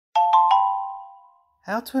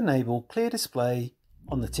How to enable clear display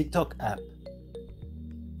on the TikTok app.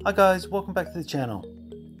 Hi guys, welcome back to the channel.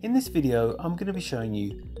 In this video I'm going to be showing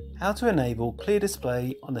you how to enable clear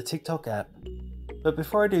display on the TikTok app. But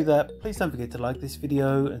before I do that, please don't forget to like this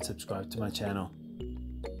video and subscribe to my channel.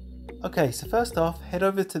 Okay, so first off, head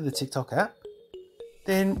over to the TikTok app.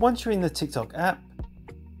 Then once you're in the TikTok app,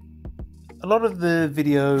 a lot of the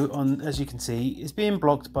video as you can see, is being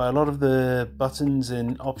blocked by a lot of the buttons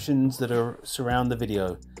and options that are surround the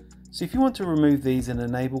video. So if you want to remove these and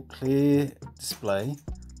enable clear display,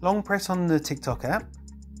 long press on the TikTok app.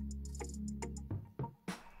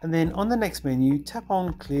 And then on the next menu, tap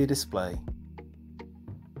on clear display.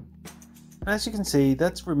 And as you can see,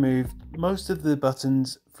 that's removed most of the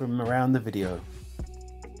buttons from around the video.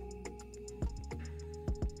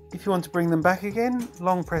 If you want to bring them back again,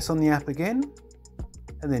 long press on the app again,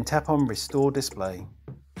 and then tap on Restore Display.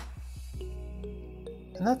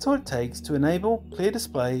 And that's all it takes to enable clear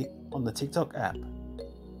display on the TikTok app.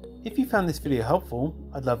 If you found this video helpful,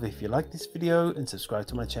 I'd love it if you like this video and subscribe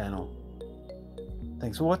to my channel.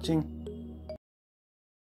 Thanks for watching.